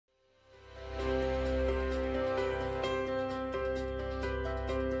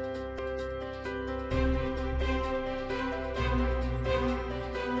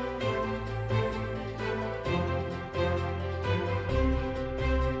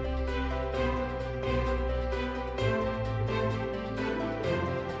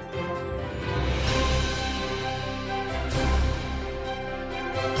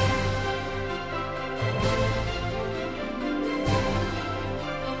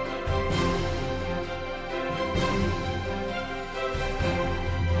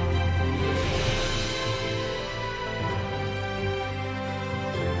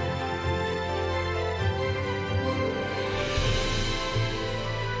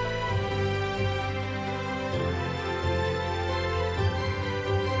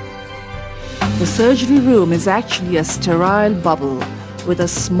The surgery room is actually a sterile bubble with a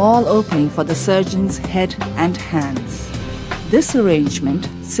small opening for the surgeon's head and hands. This arrangement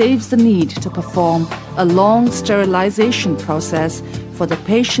saves the need to perform a long sterilization process for the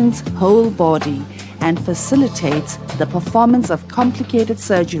patient's whole body and facilitates the performance of complicated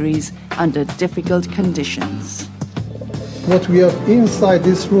surgeries under difficult conditions. What we have inside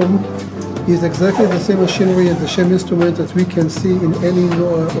this room is exactly the same machinery and the same instrument that we can see in any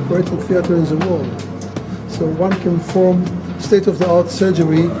operating theater in the world. So one can perform state-of-the-art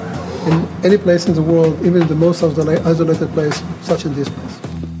surgery in any place in the world, even in the most isolated place, such as this place.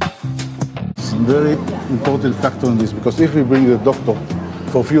 It's a very important factor in this, because if we bring the doctor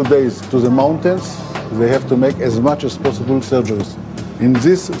for a few days to the mountains, they have to make as much as possible surgeries. In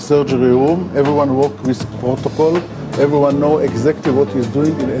this surgery room, everyone works with protocol, everyone knows exactly what he's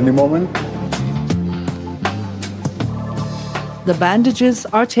doing in any moment. The bandages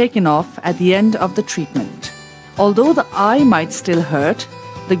are taken off at the end of the treatment. Although the eye might still hurt,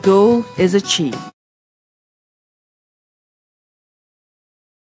 the goal is achieved.